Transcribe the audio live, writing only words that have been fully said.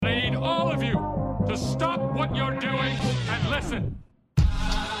all of you to stop what you're doing and listen.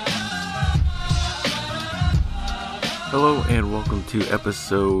 Hello and welcome to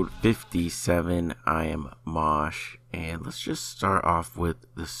episode 57. I am Mosh, and let's just start off with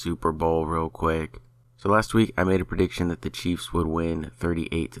the Super Bowl real quick. So last week I made a prediction that the Chiefs would win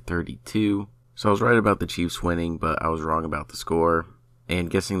 38-32. So I was right about the Chiefs winning, but I was wrong about the score. And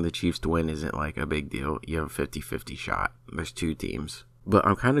guessing the Chiefs to win isn't like a big deal. You have a 50-50 shot. There's two teams. But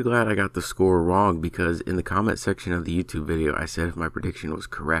I'm kind of glad I got the score wrong, because in the comment section of the YouTube video I said if my prediction was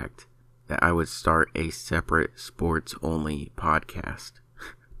correct, that I would start a separate sports-only podcast.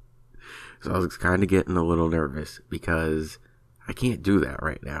 So I was kind of getting a little nervous because I can't do that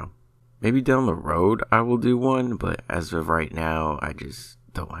right now. Maybe down the road I will do one, but as of right now, I just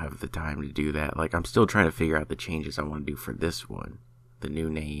don't have the time to do that. Like, I'm still trying to figure out the changes I want to do for this one. The new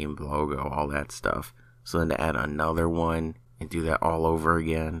name, logo, all that stuff. So then to add another one and do that all over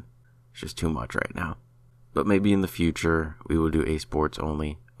again, it's just too much right now. But maybe in the future, we will do a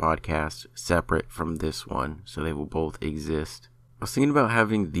sports-only podcast separate from this one, so they will both exist. I was thinking about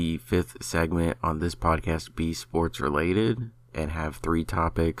having the fifth segment on this podcast be sports related and have 3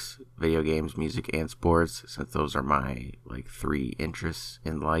 topics: video games, music, and sports, since those are my three interests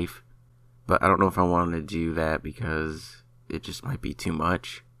in life. But I don't know if I want to do that because it just might be too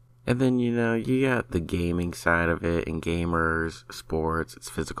much. And then, you got the gaming side of it, and gamers, sports, it's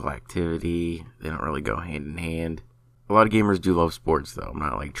physical activity. They don't really go hand in hand. A lot of gamers do love sports, though. I'm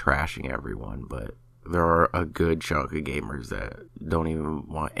not trashing everyone, but there are a good chunk of gamers that don't even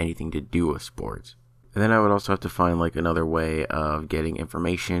want anything to do with sports. And then I would also have to find another way of getting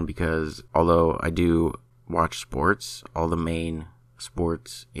information, because although I do watch sports, all the main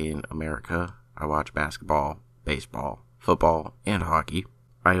sports in America, I watch basketball, baseball, football, and hockey.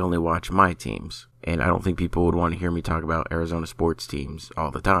 I only watch my teams, and I don't think people would want to hear me talk about Arizona sports teams all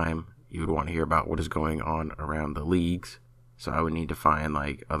the time. You would want to hear about what is going on around the leagues. So I would need to find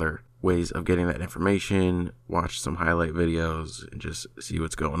other ways of getting that information, watch some highlight videos, and just see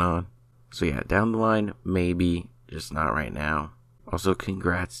what's going on. So yeah, down the line, maybe, just not right now. Also,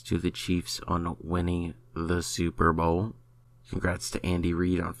 congrats to the Chiefs on winning the Super Bowl. Congrats to Andy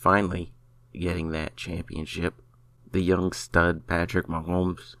Reid on finally getting that championship. The young stud Patrick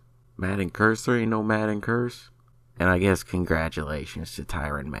Mahomes. Madden curse, there ain't no Madden curse. And I guess congratulations to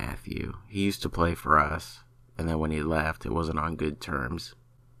Tyrann Mathieu. He used to play for us, and then when he left, it wasn't on good terms.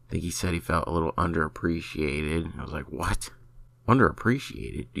 I think he said he felt a little underappreciated. I was like, what?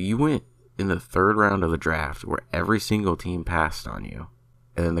 Underappreciated? You went in the 3rd round of the draft where every single team passed on you.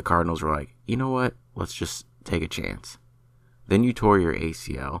 And then the Cardinals were like, you know what? Let's just take a chance. Then you tore your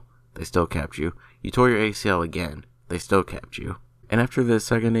ACL. They still kept you. You tore your ACL again. They still kept you. And after the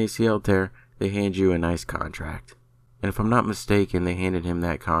second ACL tear, they hand you a nice contract. And if I'm not mistaken, they handed him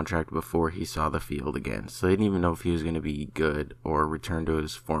that contract before he saw the field again. So they didn't even know if he was going to be good or return to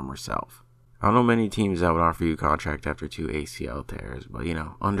his former self. I don't know many teams that would offer you a contract after 2 ACL tears, but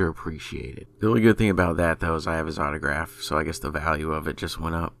underappreciated. The only good thing about that, though, is I have his autograph, so I guess the value of it just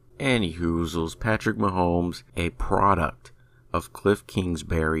went up. Anywhoozles, Patrick Mahomes, a product of Cliff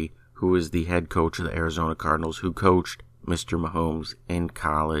Kingsbury, who is the head coach of the Arizona Cardinals, who coached Mr. Mahomes in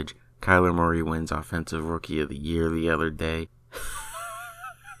college. Kyler Murray wins Offensive Rookie of the Year the other day.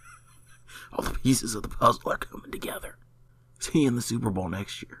 All the pieces of the puzzle are coming together. See you in the Super Bowl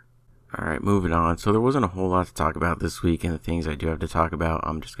next year. Alright, moving on. So there wasn't a whole lot to talk about this week, and the things I do have to talk about,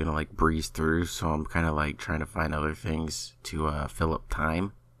 I'm just going to breeze through. So I'm kind of trying to find other things to fill up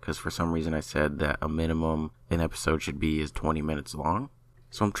time. Because for some reason I said that a minimum an episode should be is 20 minutes long.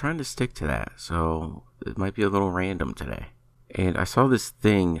 So I'm trying to stick to that. So it might be a little random today. And I saw this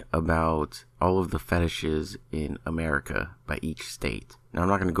thing about all of the fetishes in America by each state. Now, I'm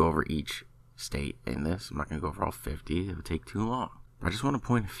not going to go over each state in this. I'm not going to go over all 50. It would take too long. I just want to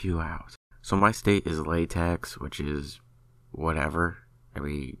point a few out. So my state is latex, which is whatever.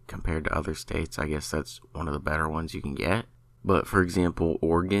 Compared to other states, I guess that's one of the better ones you can get. But, for example,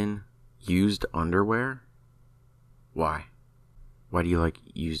 Oregon, used underwear? Why? Why do you like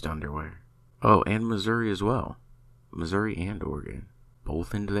used underwear? Oh, and Missouri as well. Missouri and Oregon,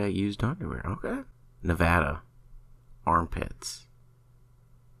 both into that used underwear. Okay. Nevada, armpits.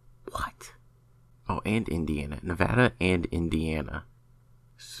 What? Oh, and Indiana. Nevada and Indiana,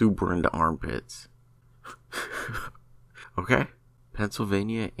 super into armpits. Okay.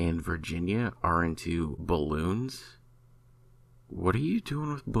 Pennsylvania and Virginia are into balloons. What are you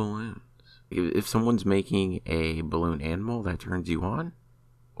doing with balloons? If someone's making a balloon animal, that turns you on?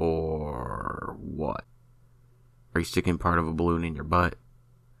 Or what? Are you sticking part of a balloon in your butt,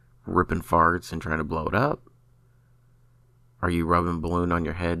 ripping farts and trying to blow it up? Are you rubbing balloon on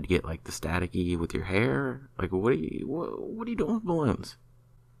your head to get like the staticky with your hair? Like what are you doing with balloons?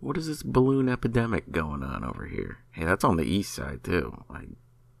 What is this balloon epidemic going on over here? Hey, that's on the east side too. Like,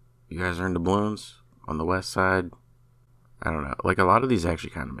 you guys are into balloons? On the west side? I don't know. Like, a lot of these actually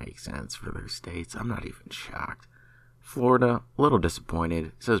kind of make sense for their states. I'm not even shocked. Florida, a little disappointed.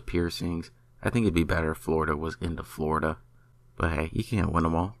 It says piercings. I think it'd be better if Florida was into Florida. But hey, you can't win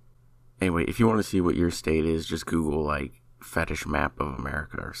them all. Anyway, if you want to see what your state is, just Google, like, fetish map of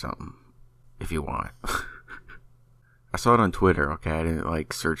America or something. If you want. I saw it on Twitter, okay? I didn't,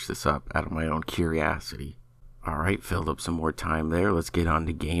 like, search this up out of my own curiosity. Alright, filled up some more time there. Let's get on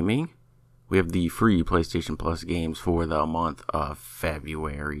to gaming. We have the free PlayStation Plus games for the month of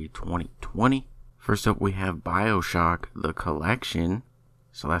February 2020. First up, we have BioShock, the collection.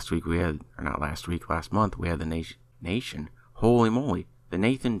 So last month, we had the Nation. Holy moly. The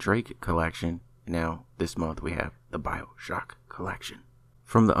Nathan Drake collection. Now, this month, we have the BioShock collection.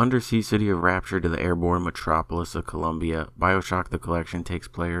 From the undersea city of Rapture to the airborne metropolis of Columbia, BioShock the Collection takes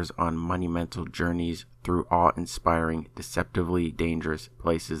players on monumental journeys through awe-inspiring, deceptively dangerous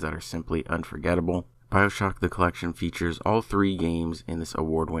places that are simply unforgettable. BioShock the Collection features all 3 games in this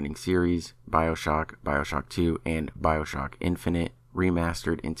award-winning series, BioShock, BioShock 2, and BioShock Infinite,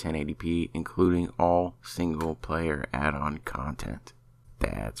 remastered in 1080p, including all single-player add-on content.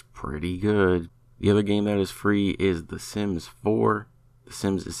 That's pretty good. The other game that is free is The Sims 4. The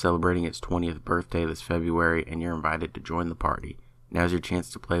Sims is celebrating its 20th birthday this February, and you're invited to join the party. Now's your chance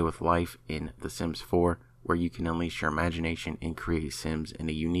to play with life in The Sims 4, where you can unleash your imagination and create Sims in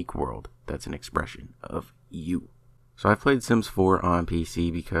a unique world that's an expression of you. So I played Sims 4 on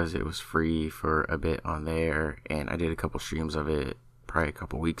PC because it was free for a bit on there, and I did a couple streams of it probably a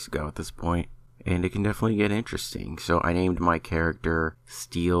couple weeks ago at this point, and it can definitely get interesting. So I named my character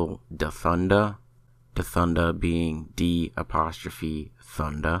Steel Dathunda. Dathunda being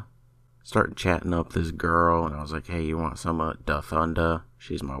D''Thunda. Started chatting up this girl, and I was like, hey, you want some of Dathunda?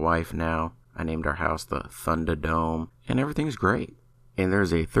 She's my wife now. I named our house the Thunderdome, and everything's great. And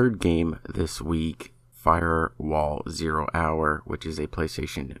there's a third game this week, Firewall Zero Hour, which is a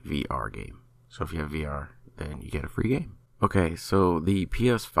PlayStation VR game. So if you have VR, then you get a free game. Okay, so the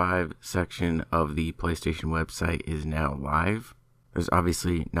PS5 section of the PlayStation website is now live. There's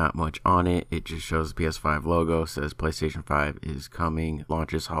obviously not much on it. It just shows the PS5 logo, says PlayStation 5 is coming,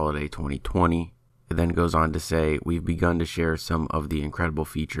 launches holiday 2020. It then goes on to say, we've begun to share some of the incredible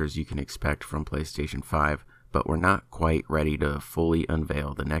features you can expect from PlayStation 5, but we're not quite ready to fully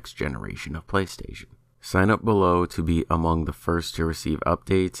unveil the next generation of PlayStation. Sign up below to be among the first to receive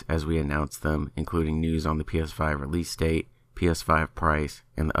updates as we announce them, including news on the PS5 release date, PS5 price,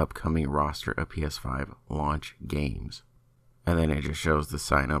 and the upcoming roster of PS5 launch games. And then it just shows the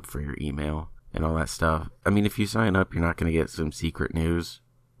sign up for your email and all that stuff. I mean, if you sign up, you're not going to get some secret news.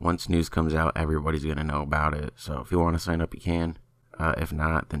 Once news comes out, everybody's going to know about it. So if you want to sign up, you can. If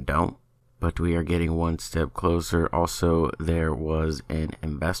not, then don't. But we are getting one step closer. Also, there was an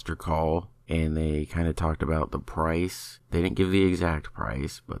investor call, and they kind of talked about the price. They didn't give the exact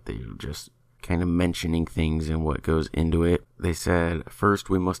price, but they were just kind of mentioning things and what goes into it. They said, first,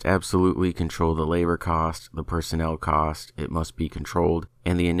 we must absolutely control the labor cost, the personnel cost. It must be controlled.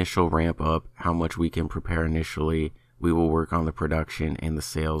 And the initial ramp up, how much we can prepare initially. We will work on the production and the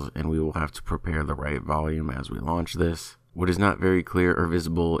sales, and we will have to prepare the right volume as we launch this. What is not very clear or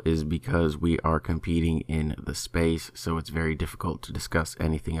visible is because we are competing in the space, so it's very difficult to discuss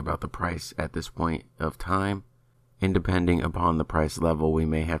anything about the price at this point of time. And depending upon the price level, we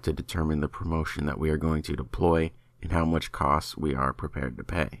may have to determine the promotion that we are going to deploy and how much costs we are prepared to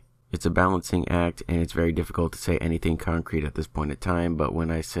pay. It's a balancing act, and it's very difficult to say anything concrete at this point in time, but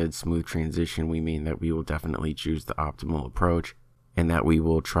when I said smooth transition, we mean that we will definitely choose the optimal approach, and that we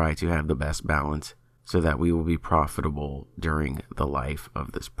will try to have the best balance so that we will be profitable during the life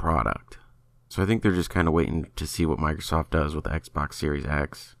of this product. So I think they're just kind of waiting to see what Microsoft does with the Xbox Series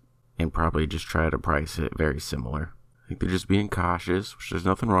X, and probably just try to price it very similar. I think they're just being cautious, which there's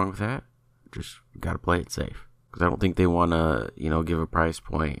nothing wrong with that. Just gotta play it safe. Because I don't think they want to, give a price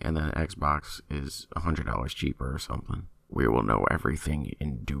point and then Xbox is $100 cheaper or something. We will know everything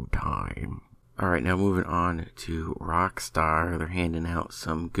in due time. Alright, now moving on to Rockstar. They're handing out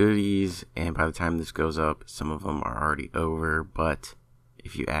some goodies, and by the time this goes up, some of them are already over, but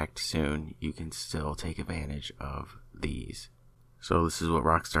if you act soon, you can still take advantage of these. So this is what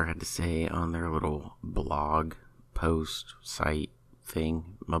Rockstar had to say on their little blog, post, site,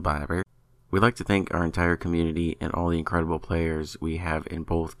 thing, whatever. We'd like to thank our entire community and all the incredible players we have in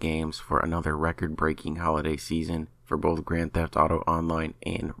both games for another record-breaking holiday season for both Grand Theft Auto Online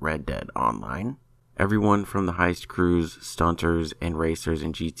and Red Dead Online. Everyone from the heist crews, stunters, and racers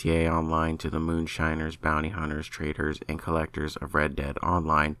in GTA Online to the moonshiners, bounty hunters, traders, and collectors of Red Dead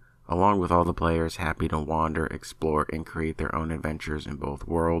Online, along with all the players happy to wander, explore, and create their own adventures in both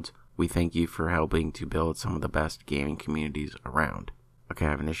worlds, we thank you for helping to build some of the best gaming communities around. Okay,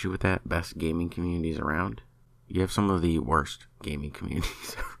 I have an issue with that. Best gaming communities around? You have some of the worst gaming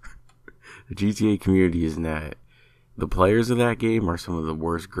communities. The GTA community is not. The players of that game are some of the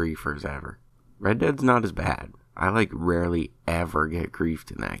worst griefers ever. Red Dead's not as bad. I rarely ever get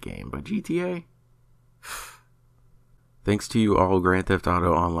griefed in that game, but GTA? Thanks to you all, Grand Theft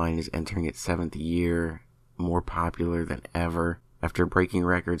Auto Online is entering its 7th year, more popular than ever. After breaking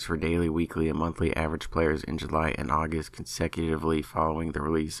records for daily, weekly, and monthly average players in July and August consecutively following the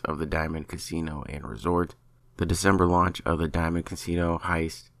release of the Diamond Casino and Resort, the December launch of the Diamond Casino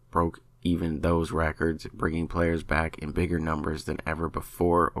Heist broke even those records, bringing players back in bigger numbers than ever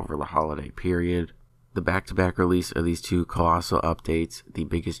before over the holiday period. The back-to-back release of these two colossal updates, the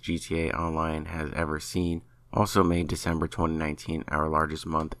biggest GTA Online has ever seen, also made December 2019 our largest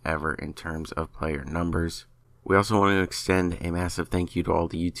month ever in terms of player numbers. We also want to extend a massive thank you to all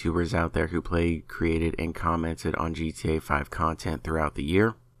the YouTubers out there who played, created, and commented on GTA 5 content throughout the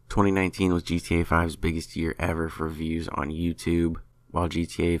year. 2019 was GTA 5's biggest year ever for views on YouTube, while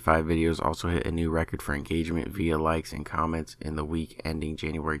GTA 5 videos also hit a new record for engagement via likes and comments in the week ending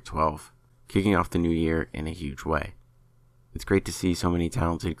January 12th, kicking off the new year in a huge way. It's great to see so many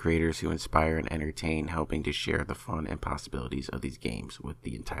talented creators who inspire and entertain, helping to share the fun and possibilities of these games with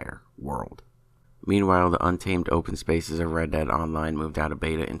the entire world. Meanwhile, the untamed open spaces of Red Dead Online moved out of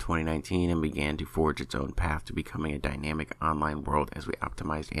beta in 2019 and began to forge its own path to becoming a dynamic online world as we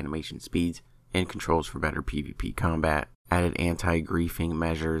optimized animation speeds and controls for better PvP combat, added anti-griefing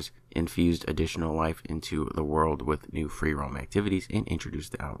measures, infused additional life into the world with new free roam activities, and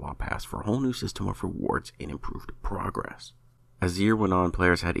introduced the Outlaw Pass for a whole new system of rewards and improved progress. As the year went on,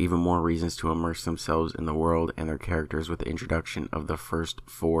 players had even more reasons to immerse themselves in the world and their characters with the introduction of the first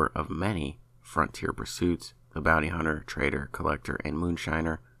 4 of many frontier pursuits, the Bounty Hunter, Trader, Collector, and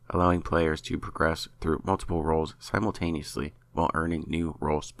Moonshiner, allowing players to progress through multiple roles simultaneously while earning new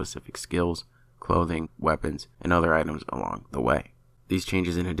role-specific skills, clothing, weapons, and other items along the way. These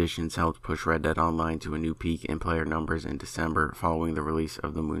changes and additions helped push Red Dead Online to a new peak in player numbers in December following the release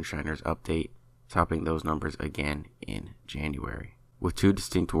of the Moonshiners update, topping those numbers again in January. With 2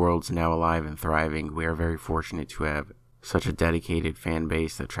 distinct worlds now alive and thriving, we are very fortunate to have such a dedicated fan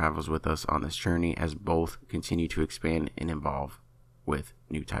base that travels with us on this journey as both continue to expand and evolve with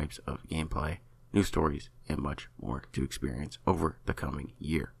new types of gameplay, new stories, and much more to experience over the coming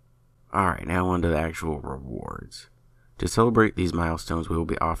year. Alright, now on to the actual rewards. To celebrate these milestones, we will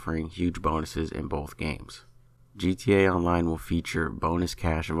be offering huge bonuses in both games. GTA Online will feature bonus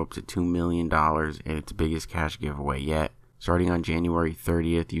cash of up to $2 million in its biggest cash giveaway yet. Starting on January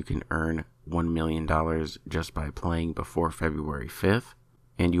 30th, you can earn $1 million just by playing before February 5th,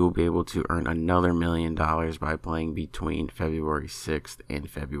 and you will be able to earn another $1 million by playing between February 6th and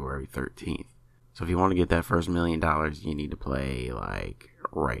February 13th. So if you want to get that first $1 million, you need to play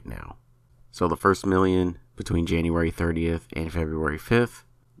right now. So the first $1 million between January 30th and February 5th,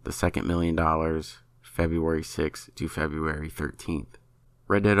 the second $1 million February 6th to February 13th.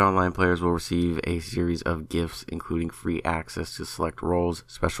 Red Dead Online players will receive a series of gifts including free access to select roles,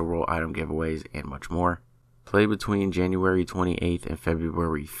 special role item giveaways, and much more. Play between January 28th and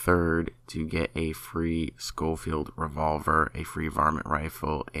February 3rd to get a free Schofield revolver, a free varmint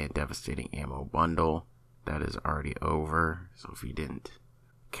rifle, and devastating ammo bundle. That is already over, so if you didn't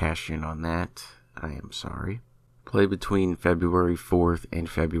cash in on that, I am sorry. Play between February 4th and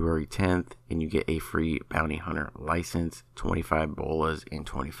February 10th, and you get a free Bounty Hunter license, 25 bolas, and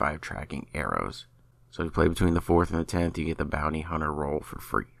 25 tracking arrows. So if you play between the 4th and the 10th, you get the Bounty Hunter role for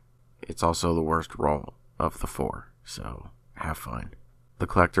free. It's also the worst role of the 4, so have fun. The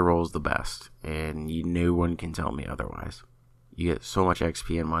Collector role is the best, and no one can tell me otherwise. You get so much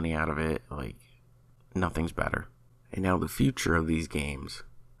XP and money out of it, nothing's better. And now the future of these games.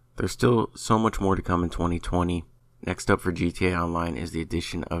 There's still so much more to come in 2020. Next up for GTA Online is the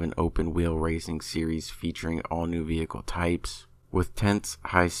addition of an open wheel racing series featuring all new vehicle types. With tense,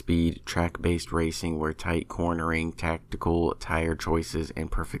 high-speed, track-based racing where tight cornering, tactical tire choices, and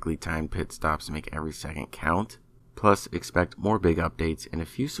perfectly timed pit stops make every second count. Plus, expect more big updates and a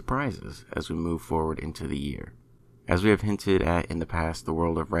few surprises as we move forward into the year. As we have hinted at in the past, the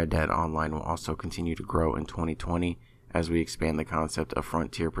world of Red Dead Online will also continue to grow in 2020 as we expand the concept of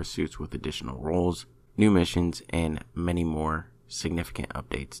frontier pursuits with additional roles, new missions, and many more significant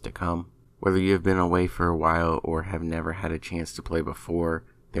updates to come. Whether you have been away for a while or have never had a chance to play before,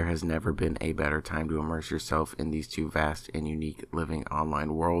 There has never been a better time to immerse yourself in these two vast and unique living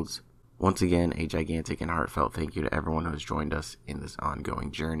online worlds. Once again, a gigantic and heartfelt thank you to everyone who has joined us in this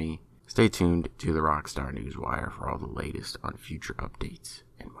ongoing journey. Stay tuned to the Rockstar Newswire for all the latest on future updates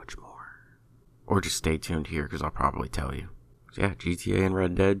and much more. Or just stay tuned here because I'll probably tell you. So yeah, GTA and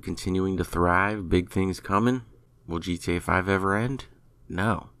Red Dead continuing to thrive, big things coming. Will GTA 5 ever end?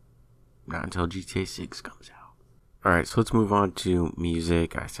 No. Not until GTA 6 comes out. Alright, so let's move on to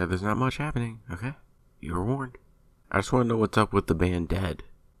music. I said there's not much happening, okay? You were warned. I just want to know what's up with the band Dead.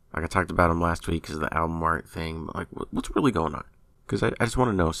 Like I talked about them last week because of the album art thing. Like, what's really going on? Because I just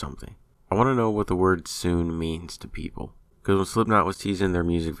want to know something. I want to know what the word soon means to people. Because when Slipknot was teasing their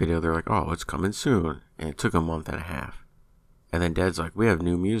music video, they're like, oh, it's coming soon. And it took a month and a half. And then Dead's like, we have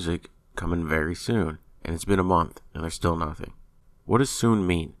new music coming very soon. And it's been a month, and there's still nothing. What does soon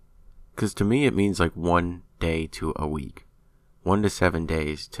mean? Because to me, it means like 1 day to a week. 1 to 7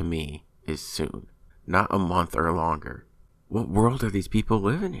 days, to me, is soon. Not a month or longer. What world are these people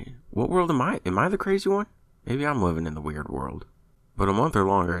living in? What world am I? Am I the crazy one? Maybe I'm living in the weird world. But a month or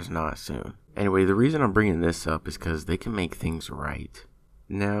longer is not soon. Anyway, the reason I'm bringing this up is because they can make things right.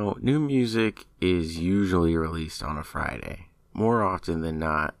 Now, new music is usually released on a Friday. More often than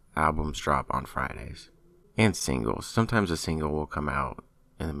not, albums drop on Fridays. And singles. Sometimes a single will come out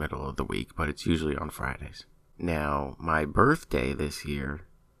in the middle of the week, but it's usually on Fridays. Now, my birthday this year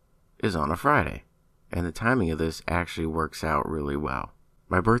is on a Friday. And the timing of this actually works out really well.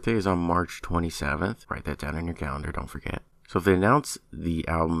 My birthday is on March 27th. Write that down in your calendar, don't forget. So if they announce the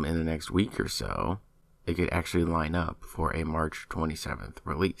album in the next week or so, it could actually line up for a March 27th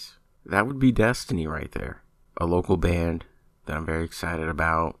release. That would be destiny right there. A local band that I'm very excited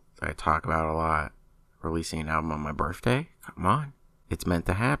about, that I talk about a lot, releasing an album on my birthday? Come on. It's meant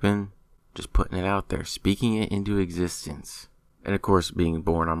to happen. Just putting it out there, speaking it into existence. And of course, being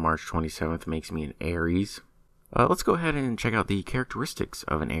born on March 27th makes me an Aries. Let's go ahead and check out the characteristics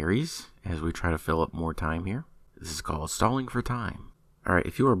of an Aries as we try to fill up more time here. This is called Stalling for Time. Alright,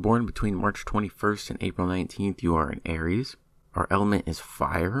 if you are born between March 21st and April 19th, you are an Aries. Our element is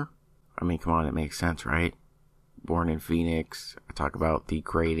fire. I mean, come on, it makes sense, right? Born in Phoenix. I talk about the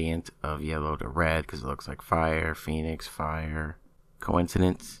gradient of yellow to red because it looks like fire. Phoenix, fire.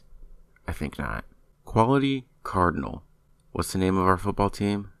 Coincidence? I think not. Quality, Cardinal. What's the name of our football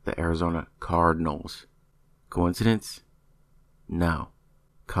team? The Arizona Cardinals. Coincidence? No.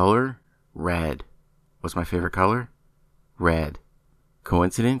 Color? Red. What's my favorite color? Red.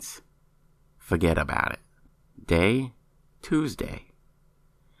 Coincidence? Forget about it. Day? Tuesday.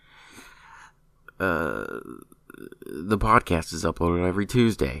 The podcast is uploaded every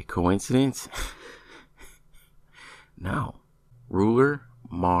Tuesday. Coincidence? No. Ruler?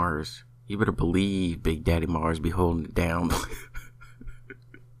 Mars. You better believe Big Daddy Mars be holding it down.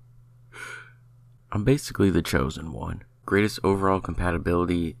 I'm basically the chosen one. Greatest overall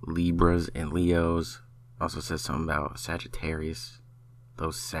compatibility, Libras and Leos. Also says something about Sagittarius.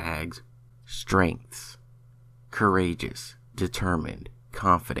 Those Sags. Strengths. Courageous. Determined.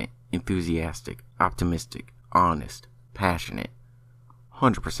 Confident. Enthusiastic. Optimistic. Honest. Passionate.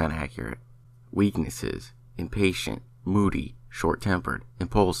 100% accurate. Weaknesses. Impatient. Moody. Short-tempered.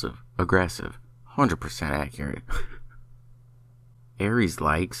 Impulsive. Aggressive. 100% accurate. Aries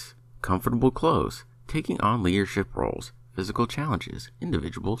likes comfortable clothes, taking on leadership roles, physical challenges,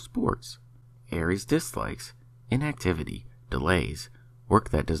 individual sports. Aries dislikes inactivity, delays, work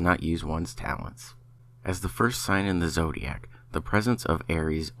that does not use one's talents. As the first sign in the zodiac, the presence of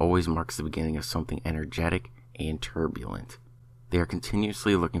Aries always marks the beginning of something energetic and turbulent. They are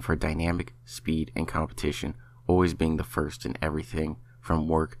continuously looking for dynamic, speed, and competition, always being the first in everything from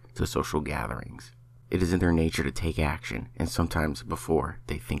work to social gatherings. It is in their nature to take action, and sometimes before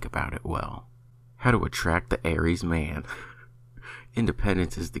they think about it well. How to attract the Aries man.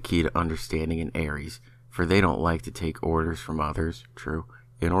 Independence is the key to understanding an Aries, for they don't like to take orders from others. True.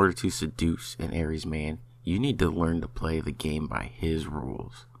 In order to seduce an Aries man, you need to learn to play the game by his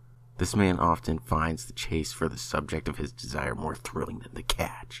rules. This man often finds the chase for the subject of his desire more thrilling than the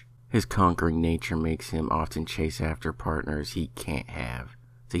catch. His conquering nature makes him often chase after partners he can't have.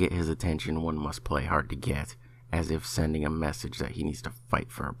 To get his attention, one must play hard to get, as if sending a message that he needs to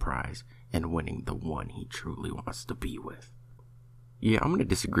fight for a prize and winning the one he truly wants to be with. Yeah, I'm going to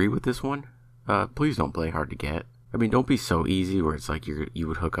disagree with this one. Please don't play hard to get. I mean, don't be so easy where it's like you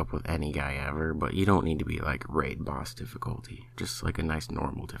would hook up with any guy ever, but you don't need to be like raid boss difficulty. Just like a nice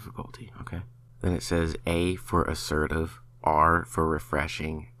normal difficulty, okay? Then it says A for assertive, R for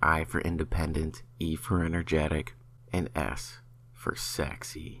refreshing, I for independent, E for energetic, and S for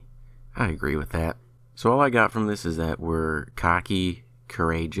sexy. I agree with that. So all I got from this is that we're cocky,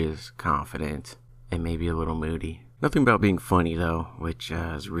 courageous, confident, and maybe a little moody. Nothing about being funny, though, which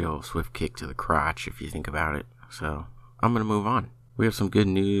is a real swift kick to the crotch if you think about it. So, I'm going to move on. We have some good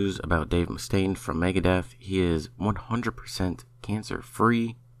news about Dave Mustaine from Megadeth. He is 100%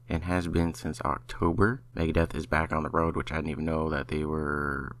 cancer-free and has been since October. Megadeth is back on the road, which I didn't even know that they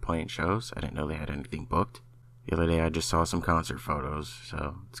were playing shows. I didn't know they had anything booked. The other day I just saw some concert photos,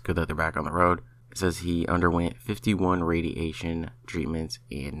 so it's good that they're back on the road. It says he underwent 51 radiation treatments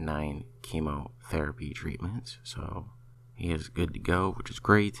and 9 chemotherapy treatments, so he is good to go, which is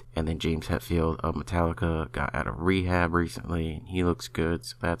great. And then James Hetfield of Metallica got out of rehab recently, and he looks good,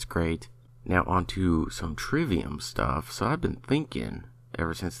 so that's great. Now on to some Trivium stuff. So I've been thinking,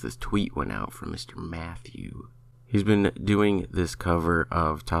 ever since this tweet went out from Mr. Matthew, he's been doing this cover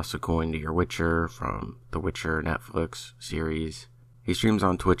of Toss a Coin to Your Witcher from the Witcher Netflix series. He streams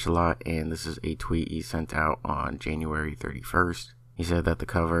on Twitch a lot, and this is a tweet he sent out on January 31st. He said that the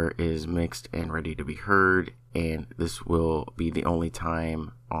cover is mixed and ready to be heard, and this will be the only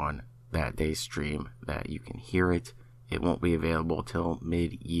time on that day's stream that you can hear it. It won't be available till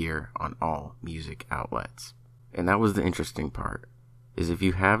mid-year on all music outlets. And that was the interesting part, is if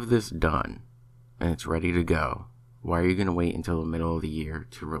you have this done and it's ready to go, why are you going to wait until the middle of the year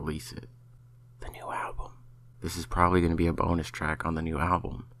to release it? The new album. This is probably going to be a bonus track on the new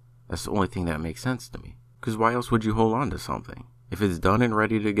album. That's the only thing that makes sense to me. Because why else would you hold on to something? If it's done and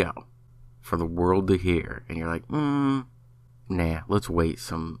ready to go for the world to hear, and you're like, nah, let's wait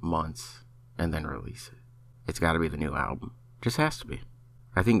some months and then release it. It's got to be the new album. Just has to be.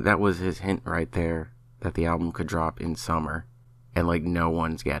 I think that was his hint right there, that the album could drop in summer, and like no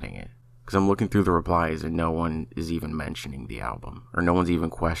one's getting it. Because I'm looking through the replies and no one is even mentioning the album, or no one's even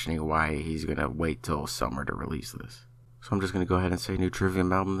questioning why he's going to wait till summer to release this. So I'm just going to go ahead and say new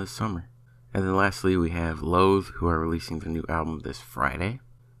Trivium album this summer. And then lastly, we have Loathe, who are releasing the new album this Friday.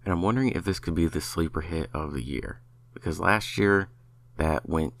 And I'm wondering if this could be the sleeper hit of the year. Because last year, that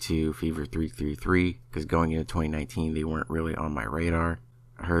went to Fever 333, because going into 2019, they weren't really on my radar.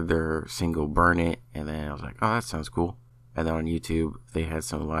 I heard their single Burn It, and then I was like, oh, that sounds cool. And then on YouTube, they had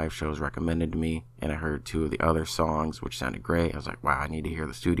some live shows recommended to me, and I heard 2 of the other songs, which sounded great. I was like, wow, I need to hear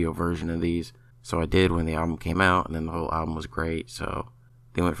the studio version of these. So I did when the album came out, and then the whole album was great, so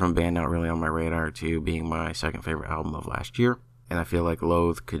they went from a band not really on my radar to being my second favorite album of last year. And I feel like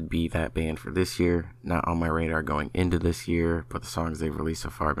Loathe could be that band for this year. Not on my radar going into this year, but the songs they've released so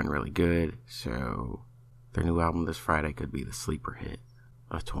far have been really good. So their new album this Friday could be the sleeper hit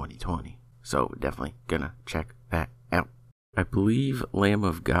of 2020. So definitely gonna check that out. I believe Lamb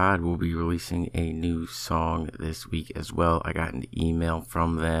of God will be releasing a new song this week as well. I got an email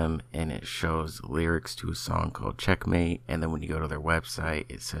from them and it shows lyrics to a song called Checkmate. And then when you go to their website,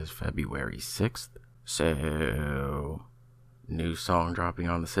 it says February 6th. So, new song dropping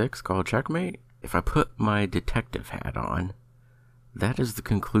on the 6th called Checkmate. If I put my detective hat on, that is the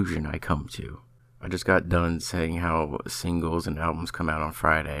conclusion I come to. I just got done saying how singles and albums come out on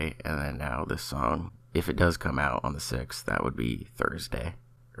Friday, and then now this song, if it does come out on the 6th, that would be Thursday.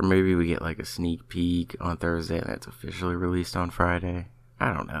 Or maybe we get like a sneak peek on Thursday and it's officially released on Friday.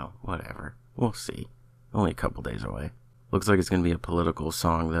 I don't know. Whatever. We'll see. Only a couple days away. Looks like it's going to be a political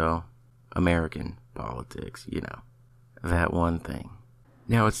song though. American politics, you know. That one thing.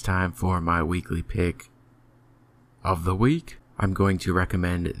 Now it's time for my weekly pick of the week. I'm going to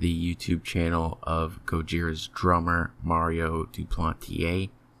recommend the YouTube channel of Gojira's drummer, Mario Duplantier.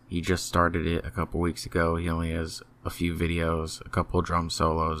 He just started it a couple weeks ago. He only has a few videos, a couple drum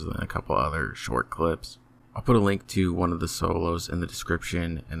solos, and then a couple other short clips. I'll put a link to one of the solos in the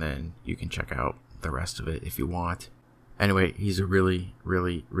description, and then you can check out the rest of it if you want. Anyway, he's a really,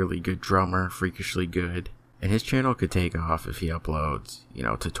 really, really good drummer, freakishly good. And his channel could take off if he uploads,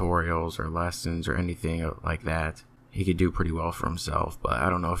 tutorials or lessons or anything like that. He could do pretty well for himself, but I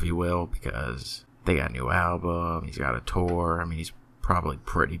don't know if he will because they got a new album, he's got a tour. I mean, he's probably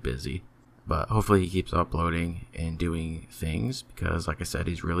pretty busy, but hopefully he keeps uploading and doing things because, like I said,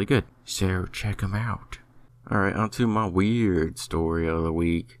 he's really good. So check him out. Alright, on to my weird story of the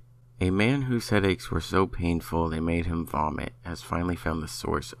week. A man whose headaches were so painful they made him vomit has finally found the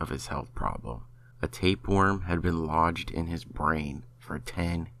source of his health problem. A tapeworm had been lodged in his brain for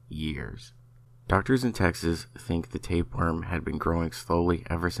 10 years. Doctors in Texas think the tapeworm had been growing slowly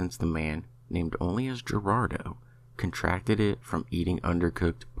ever since the man, named only as Gerardo, contracted it from eating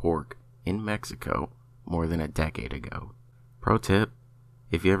undercooked pork in Mexico more than a decade ago. Pro tip,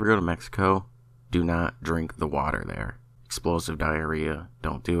 if you ever go to Mexico, do not drink the water there. Explosive diarrhea,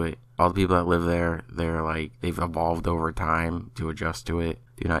 don't do it. All the people that live there, they've evolved over time to adjust to it.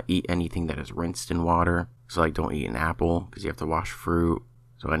 Do not eat anything that is rinsed in water. So like don't eat an apple because you have to wash fruit.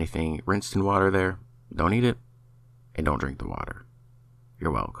 So anything rinsed in water there, don't eat it and don't drink the water.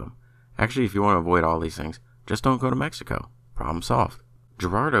 You're welcome. Actually, if you want to avoid all these things, just don't go to Mexico. Problem solved.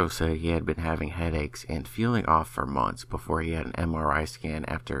 Gerardo said he had been having headaches and feeling off for months before he had an MRI scan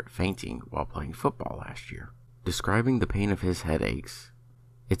after fainting while playing football last year. Describing the pain of his headaches,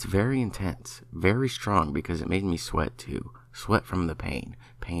 it's very intense, very strong because it made me sweat too. Sweat from the pain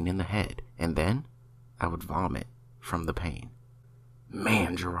in the head, and then I would vomit from the pain.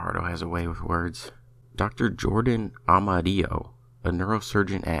 Man, Gerardo has a way with words. Dr. Jordan Amadio, a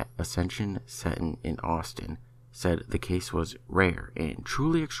neurosurgeon at Ascension Seton in Austin, said the case was rare and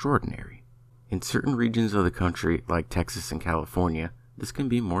truly extraordinary. In certain regions of the country, like Texas and California, this can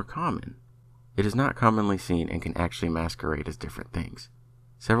be more common. It is not commonly seen and can actually masquerade as different things.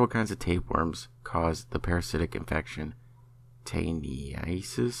 Several kinds of tapeworms cause the parasitic infection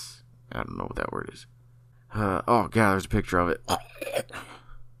Taniasis. I don't know what that word is. Oh god, there's a picture of it.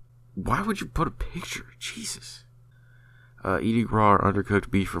 Why would you put a picture? Jesus. Eating raw or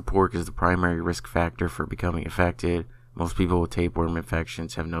undercooked beef or pork is the primary risk factor for becoming affected. Most people with tapeworm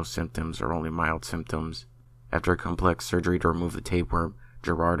infections have no symptoms or only mild symptoms. After a complex surgery to remove the tapeworm,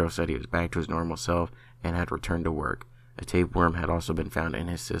 Gerardo said he was back to his normal self and had returned to work. A tapeworm had also been found in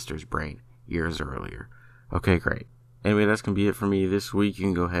his sister's brain years earlier. Okay, great. Anyway, that's going to be it for me this week. You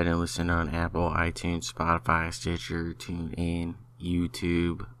can go ahead and listen on Apple, iTunes, Spotify, Stitcher, TuneIn,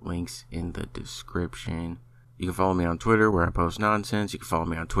 YouTube. Links in the description. You can follow me on Twitter where I post nonsense. You can follow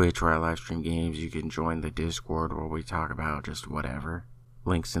me on Twitch where I live stream games. You can join the Discord where we talk about just whatever.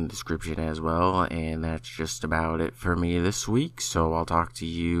 Links in the description as well. And that's just about it for me this week. So I'll talk to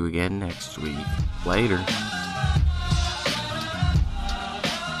you again next week. Later.